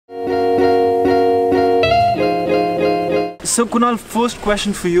So Kunal, first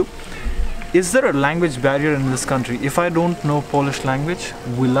question for you. Is there a language barrier in this country? If I don't know Polish language,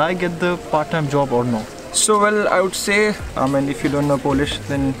 will I get the part-time job or no? So well, I would say, if you don't know Polish,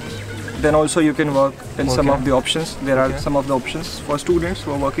 then also you can work in some of the options. There are some of the options for students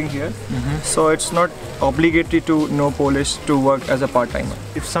who are working here. So it's not obligatory to know Polish to work as a part-timer.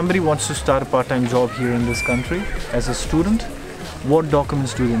 If somebody wants to start a part-time job here in this country as a student, what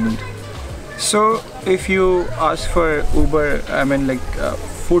documents do they need? So if you ask for Uber,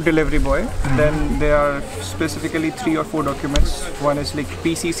 food delivery boy, then there are specifically 3 or 4 documents. One is like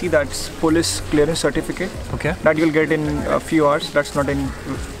PCC, that's police clearance certificate. Okay. That you'll get in a few hours. That's not an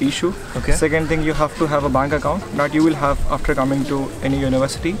issue. Okay. Second thing, you have to have a bank account that you will have after coming to any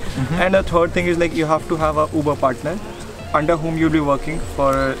university. And the third thing is like you have to have a Uber partner under whom you'll be working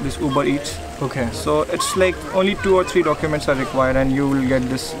for this Uber Eats. Okay. So it's like only 2 or 3 documents are required and you will get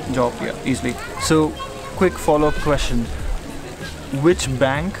this job here easily. So, quick follow-up question. Which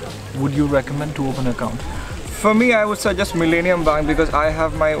bank would you recommend to open an account? For me, I would suggest Millennium Bank because I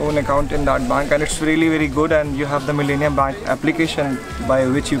have my own account in that bank and it's really very good, and you have the Millennium Bank application by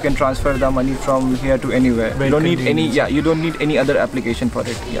which you can transfer the money from here to anywhere. You don't need any you don't need any other application for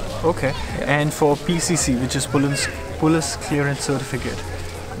it. Okay. And for PCC, which is Police Clearance Certificate,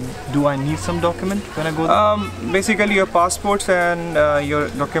 do I need some document when I go there? Basically your passports and your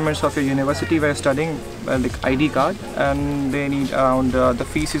documents of your university where you're studying, like ID card, and they need around, the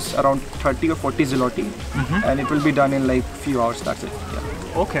fees is around 30 or 40 zloty, and it will be done in like few hours, that's it.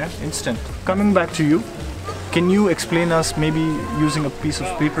 Okay, instant. Coming back to you, can you explain us, maybe using a piece of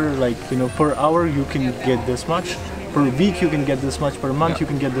paper, like, per hour you can get this much, per week you can get this much, per month you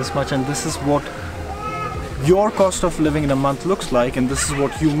can get this much, and this is what your cost of living in a month looks like, and this is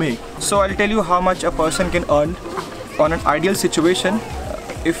what you make. So I'll tell you how much a person can earn on an ideal situation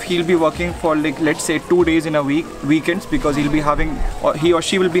if he'll be working for, like, let's say 2 days in a week, weekends, because he'll be having, or he or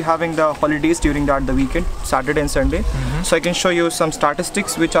she will be having the holidays during the weekend, Saturday and Sunday. So I can show you some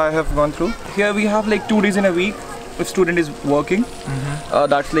statistics which I have gone through. Here we have like 2 days in a week if student is working.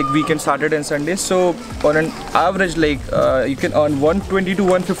 That's like weekend, Saturday and Sunday. So on an average, like you can earn 120 to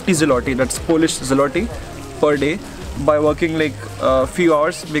 150 zloty, that's Polish zloty, per day by working like a few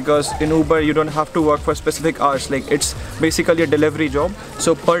hours, because in Uber you don't have to work for specific hours, like it's basically a delivery job.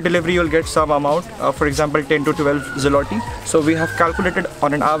 So per delivery you'll get some amount, for example 10 to 12 zloty. So we have calculated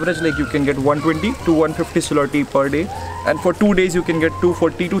on an average like you can get 120 to 150 zloty per day, and for 2 days you can get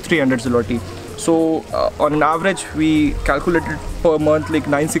 240 to 300 zloty. So on an average we calculated per month like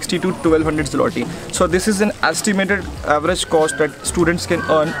 960 to 1200 zloty. So this is an estimated average cost that students can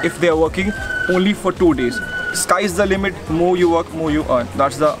earn if they are working only for 2 days. Sky is the limit, more you work, more you earn.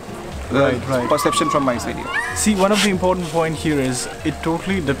 That's the perception from my side here. See, one of the important point here is it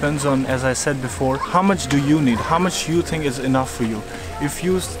totally depends on, as I said before, how much do you need, how much you think is enough for you. If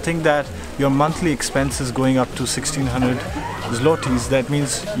you think that your monthly expense is going up to 1600 zlotys, that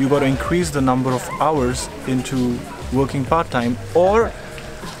means you got to increase the number of hours into working part-time, or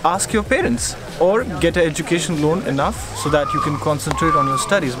ask your parents, or get an education loan enough so that you can concentrate on your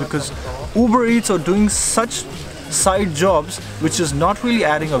studies, because Uber Eats or doing such side jobs which is not really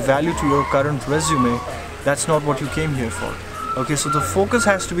adding a value to your current resume, that's not what you came here for. Okay, so the focus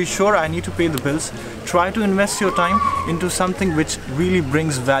has to be, sure, I need to pay the bills. Try to invest your time into something which really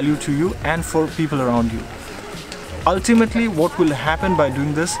brings value to you and for people around you. Ultimately, what will happen by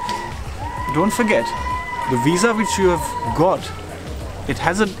doing this, don't forget, the visa which you have got, it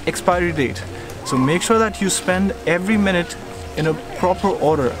has an expiry date. So make sure that you spend every minute in a proper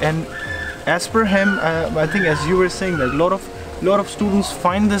order. And as per him, I think as you were saying, that a lot of students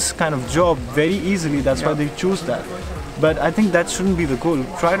find this kind of job very easily. That's why they choose that. But I think that shouldn't be the goal.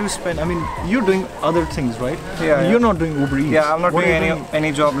 Try to spend, you're doing other things, right? You're not doing Uber Eats. Yeah, I'm not doing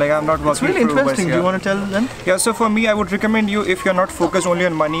any job, like I'm not working. It's really interesting. Do you want to tell them? Yeah, so for me, I would recommend you, if you're not focused only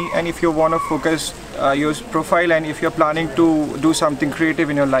on money, and if you want to focus your profile, and if you're planning to do something creative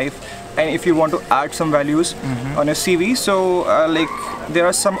in your life, and if you want to add some values on a CV, so like there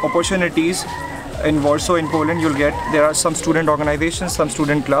are some opportunities in Warsaw in Poland. You'll get, there are some student organizations, some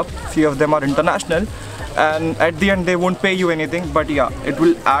student club, few of them are international, and at the end they won't pay you anything, but yeah, it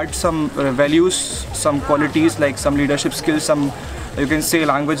will add some values, some qualities, like some leadership skills, some, you can say,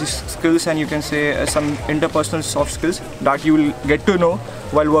 language skills, and you can say some interpersonal soft skills that you will get to know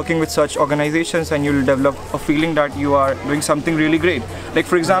while working with such organizations, and you will develop a feeling that you are doing something really great. Like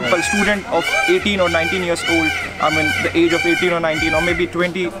for example, a student of 18 or 19 years old, the age of 18 or 19 or maybe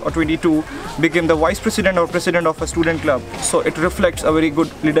 20 or 22, became the vice president or president of a student club. So it reflects a very good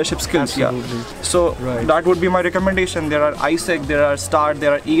leadership skills. Absolutely. Yeah. So that would be my recommendation. There are ISEC, there are STAR,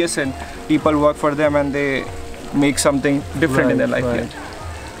 there are ESN. People work for them and they make something different in their life. Right.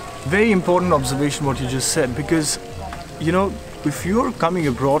 Very important observation what you just said, because you know, if you're coming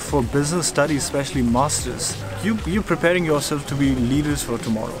abroad for business studies, especially masters, you're preparing yourself to be leaders for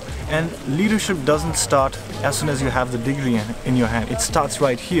tomorrow. And leadership doesn't start as soon as you have the degree in your hand. It starts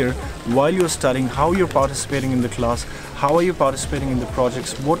right here while you're studying, how you're participating in the class, how are you participating in the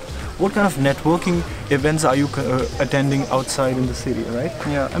projects, what kind of networking events are you attending outside in the city, right?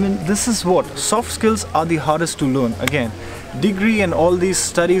 Yeah. I mean, this is what soft skills are the hardest to learn. Again, degree and all these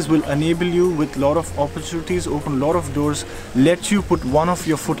studies will enable you with a lot of opportunities, open a lot of doors, let you put one of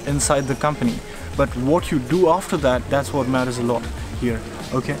your foot inside the company. But what you do after that, that's what matters a lot here.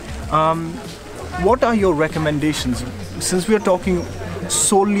 Okay. What are your recommendations? Since we are talking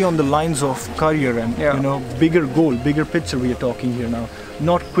solely on the lines of career and you know, bigger goal, bigger picture, we are talking here now,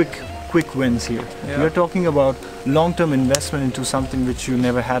 not quick wins here. We are talking about long-term investment into something which you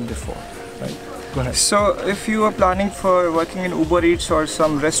never had before, right? Go ahead. So if you are planning for working in Uber Eats or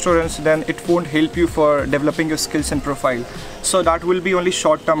some restaurants, then it won't help you for developing your skills and profile. So that will be only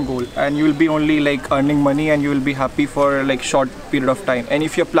short-term goal, and you will be only like earning money, and you will be happy for like short period of time. And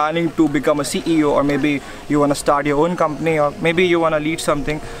if you're planning to become a CEO, or maybe you want to start your own company, or maybe you want to lead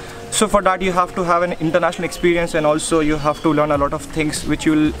something, so for that you have to have an international experience, and also you have to learn a lot of things which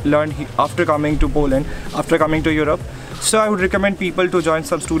you will learn after coming to Poland, after coming to Europe. So I would recommend people to join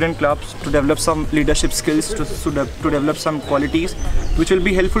some student clubs to develop some leadership skills, to develop some qualities which will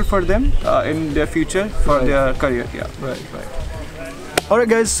be helpful for them in their future, for their career. Yeah. Right. Alright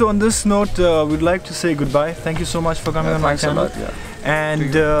guys, so on this note, we'd like to say goodbye. Thank you so much for coming on my channel. Thanks a lot.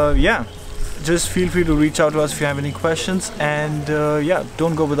 And yeah, just feel free to reach out to us if you have any questions. And yeah,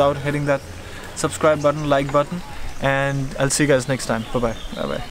 don't go without hitting that subscribe button, like button. And I'll see you guys next time. Bye-bye. Bye-bye.